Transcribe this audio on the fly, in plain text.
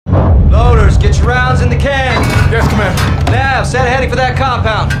Get your rounds in the can. Yes, Commander. Nav, set heading for that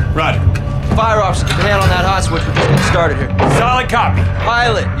compound. Roger. Fire officer, keep a hand on that hot switch. We're just getting started here. Solid copy.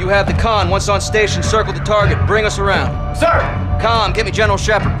 Pilot, you have the con. Once on station, circle the target. Bring us around. Sir! Com, get me General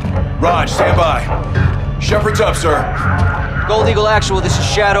Shepard. Raj, stand by. Shepard's up, sir. Gold Eagle Actual, this is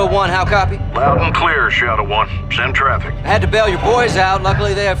Shadow 1. How copy? Loud and clear, Shadow 1. Send traffic. I had to bail your boys out.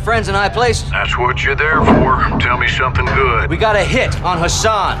 Luckily, they have friends in high places. That's what you're there for. Tell me something good. We got a hit on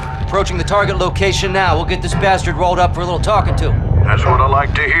Hassan. Approaching the target location now. We'll get this bastard rolled up for a little talking to. That's what I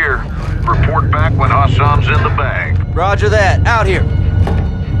like to hear. Report back when Hassan's in the bag. Roger that. Out here.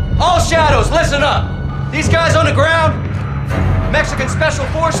 All Shadows, listen up. These guys on the ground, Mexican Special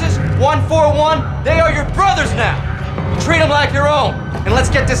Forces, 141, they are your brothers now. Treat them like your own. And let's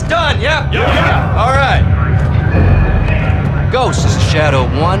get this done, yeah? Yeah. All right. Ghost, this is Shadow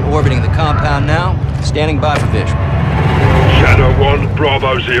 1, orbiting the compound now. Standing by for visual. Shadow 1,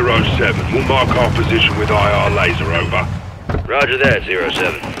 Bravo 07. We'll mark our position with IR laser, over. Roger that,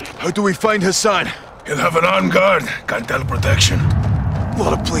 07. How do we find Hassan? He'll have an armed guard. Can't tell protection. A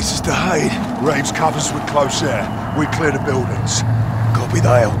lot of places to hide. Graves covers with close air. We clear the buildings. Copy the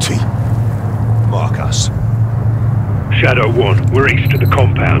ILT. Mark us. Shadow 1, we're east of the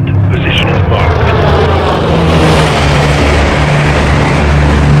compound. Position is marked.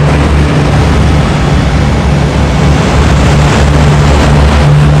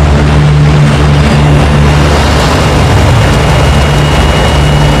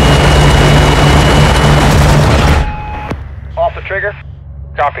 Off the trigger.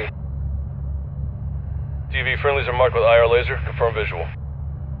 Copy. TV friendlies are marked with IR laser. Confirm visual.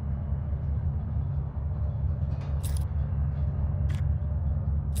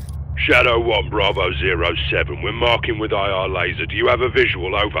 Shadow 1, Bravo 07. We're marking with IR laser. Do you have a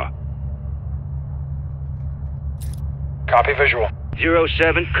visual, over? Copy visual.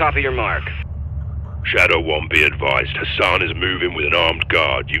 07, copy your mark. Shadow 1, be advised. Hassan is moving with an armed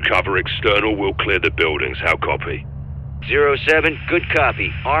guard. You cover external, we'll clear the buildings. How copy? 07, good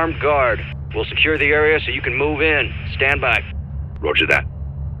copy. Armed guard. We'll secure the area so you can move in. Stand by. Roger that.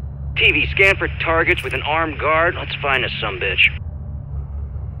 TV, scan for targets with an armed guard. Let's find us some bitch.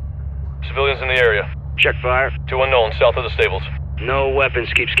 Civilians in the area. Check fire. 2 unknowns south of the stables. No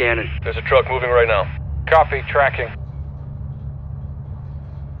weapons, keep scanning. There's a truck moving right now. Copy, tracking.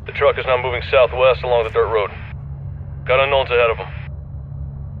 The truck is now moving southwest along the dirt road. Got unknowns ahead of them.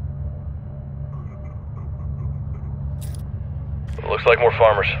 It looks like more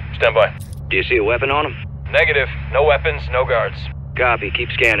farmers. Stand by. Do you see a weapon on them? Negative. No weapons, no guards. Copy, keep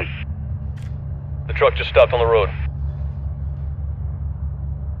scanning. The truck just stopped on the road.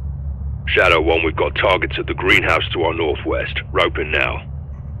 Shadow 1, we've got targets at the greenhouse to our northwest. Roping now.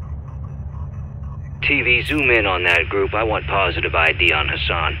 TV, zoom in on that group. I want positive ID on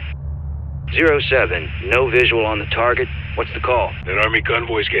Hassan. 07, no visual on the target. What's the call? An army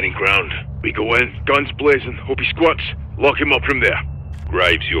convoy's getting ground. We go in, guns blazing. Hope he squats. Lock him up from there.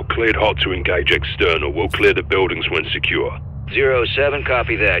 Graves, you're cleared hot to engage external. We'll clear the buildings when secure. 07,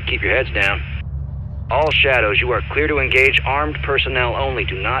 copy that. Keep your heads down. All Shadows, you are clear to engage armed personnel only.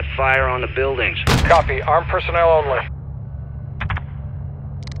 Do not fire on the buildings. Copy. Armed personnel only.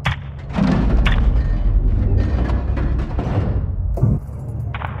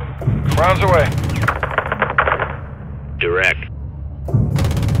 Rounds away. Direct.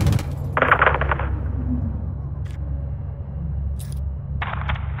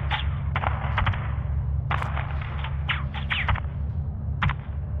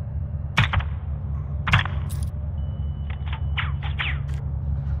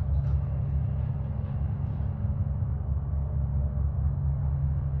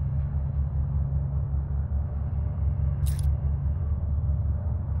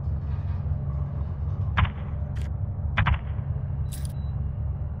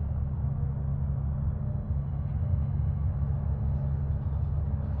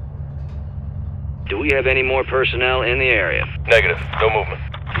 Do we have any more personnel in the area? Negative. No movement.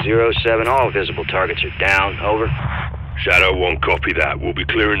 07, all visible targets are down. Over. Shadow 1, copy that. We'll be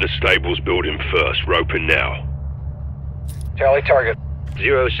clearing the stables building first. Roping now. Tally target.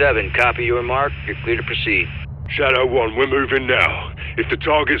 07, copy your mark. You're clear to proceed. Shadow 1, we're moving now. If the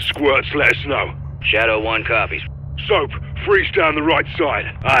target squirts, let us know. Shadow 1 copies. Soap, freeze down the right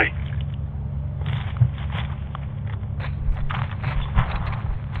side. Aye.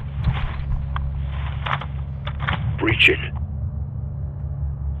 Breaching.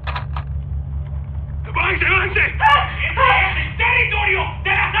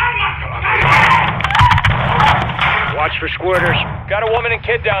 Watch for squirters. Got a woman and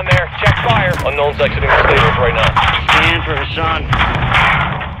kid down there. Check fire. Unknowns exiting the stables right now. Scan for Hassan.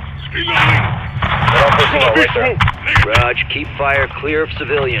 Reloading. Sentinel right there. Raj, keep fire clear of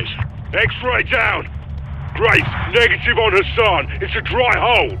civilians. X-ray down! Graves, negative on Hassan. It's a dry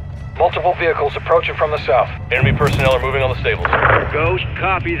hole. Multiple vehicles approaching from the south. Enemy personnel are moving on the stables. Ghost,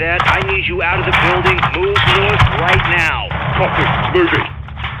 copy that. I need you out of the building. Move north right now. Copy, moving.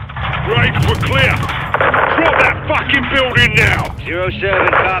 Graves, we're clear. Drop that fucking building now. 07,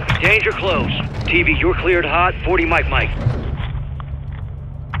 copy. Danger close. TV, you're cleared hot. 40 Mike.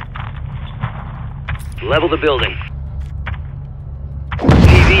 Level the building.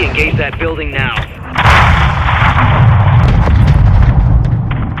 TV, engage that building now.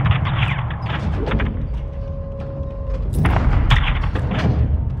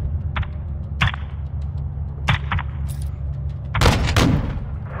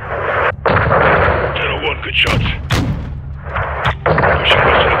 Good shots. Pushing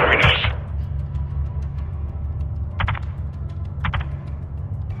west of the greenhouse.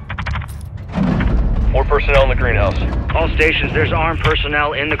 More personnel in the greenhouse. All stations, there's armed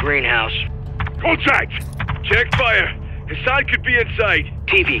personnel in the greenhouse. Contact! Check fire. Hassan could be inside.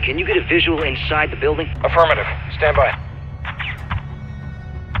 TV, can you get a visual inside the building? Affirmative. Stand by.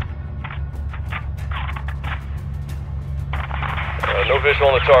 No visual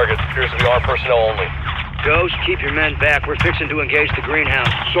on the target. Appears to be armed personnel only. Ghost, keep your men back. We're fixing to engage the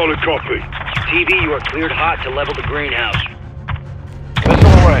greenhouse. Solid copy. TV, you are cleared hot to level the greenhouse. Missile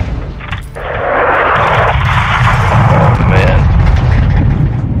away. Man.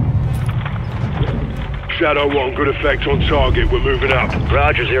 Shadow 1, good effect on target. We're moving up.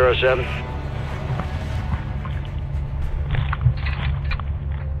 Roger, 07.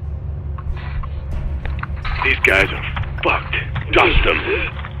 These guys are fucked. Dust them.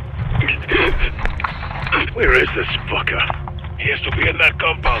 Where is this fucker? He has to be in that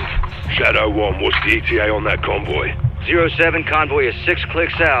compound. Shadow 1, what's the ETA on that convoy? 07, convoy is 6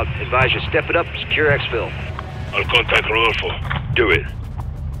 clicks out. Advise you step it up, secure exfil. I'll contact Rodolfo. Do it.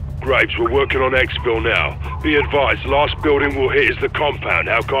 Graves, we're working on exfil now. Be advised, last building we'll hit is the compound.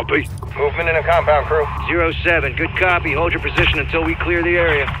 How copy? Movement in a compound, crew. 07, good copy. Hold your position until we clear the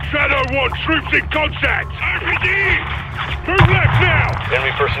area. Shadow 1, troops in contact! RPG! Move left now!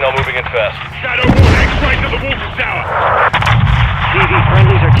 Enemy personnel moving in fast. Shadow 1, X-ray to the water tower! TV,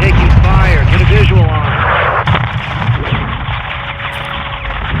 friendlies are taking fire. Get a visual on.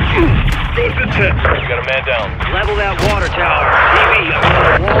 Goes the tip. We got a man down. Level that water tower. TV, I'm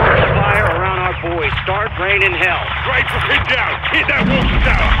gonna wall of fire around our boys. Start raining hell. Graves, we're pinned down! Hit that water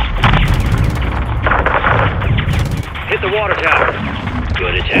tower! Hit the water tower.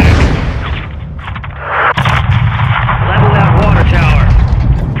 Good attack. Level that water tower.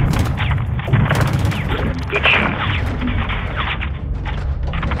 Good shot.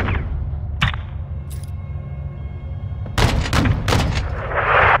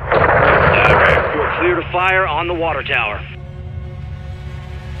 You're clear to fire on the water tower.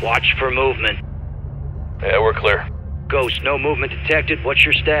 Watch for movement. Yeah, we're clear. Ghost, no movement detected. What's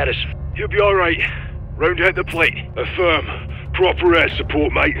your status? You'll be alright. Round at the plate. Affirm. Proper air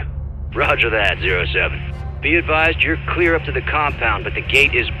support, mate. Roger that, 07. Be advised, you're clear up to the compound, but the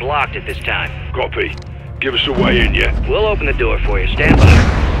gate is blocked at this time. Copy. Give us a way in, yeah? We'll open the door for you. Stand by.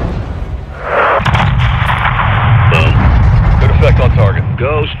 Boom. Good effect on target.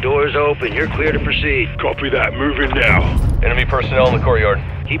 Ghost, doors open. You're clear to proceed. Copy that. Moving now. Enemy personnel in the courtyard.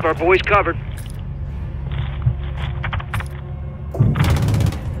 Keep our boys covered.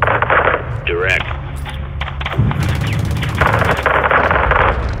 Direct.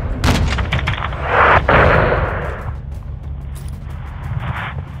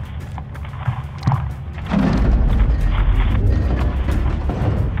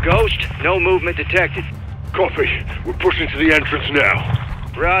 Ghost, no movement detected. Copy. We're pushing to the entrance now.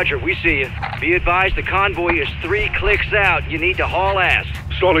 Roger, we see you. Be advised the convoy is 3 clicks out. You need to haul ass.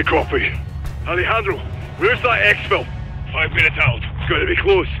 Solid copy. Alejandro, where's that exfil? 5 minutes out. It's going to be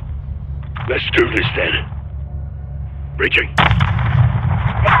close. Let's do this then. Reaching.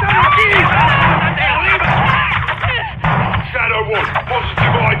 Shadow 1,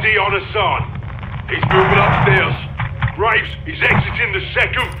 positive ID on Hassan. He's moving upstairs. Graves, he's exiting the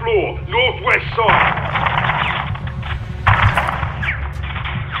 2nd floor, northwest side.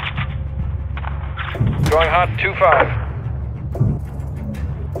 Going hot, 2-5.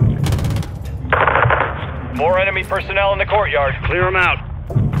 More enemy personnel in the courtyard. Clear them out.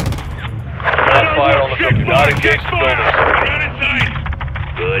 Not fire on the building. Not engage the buildings.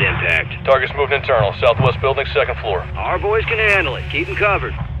 Good impact. Target's moved internal. Southwest building, 2nd floor. Our boys can handle it. Keep them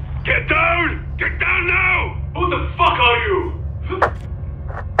covered. Get down! Get down now! Who the fuck are you?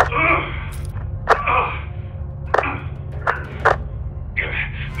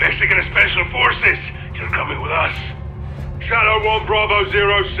 Mexican Special Forces! You're coming with us. Shadow 1 Bravo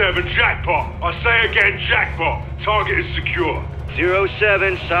 07, jackpot. I say again, jackpot. Target is secure.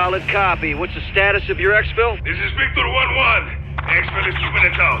 07, solid copy. What's the status of your exfil? This is Victor 1-1. Exfil is 2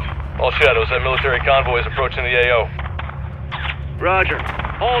 minutes out. All Shadows, that military convoy is approaching the AO. Roger.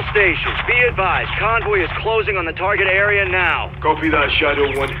 All stations, be advised. Convoy is closing on the target area now. Copy that, Shadow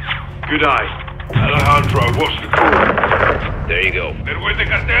 1. Good eye. Alejandro, what's the call? There you go. Perway de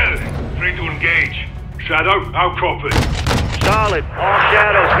Cartel. Free to engage. Shadow, how copy? Solid. All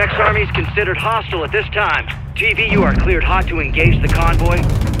Shadows. Next Army is considered hostile at this time. TV, you are cleared hot to engage the convoy.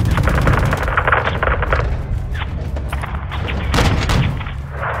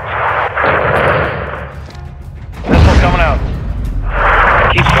 Missile coming out.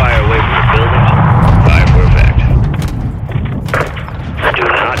 Keep fire away from the buildings. Fire for effect. Do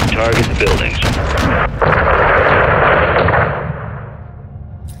not target the buildings.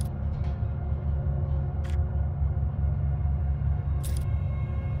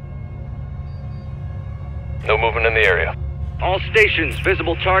 No movement in the area. All stations,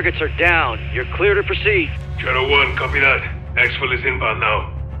 visible targets are down. You're clear to proceed. Shadow 1, copy that. Exfil is inbound now.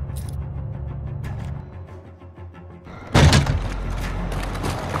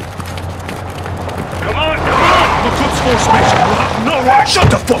 Come on! No good sportsmanship. We'll have no way. Shut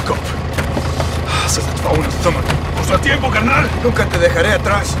the fuck up! Se te va un estómago. ¡Nuestro tiempo, carnal! Nunca te dejaré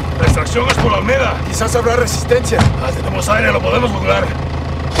atrás. La extracción es por la Almeda. Quizás habrá resistencia. Tenemos aire, lo podemos lograr.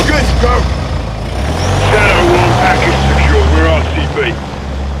 Good, go! Shadow 1 package secure. We're RCB.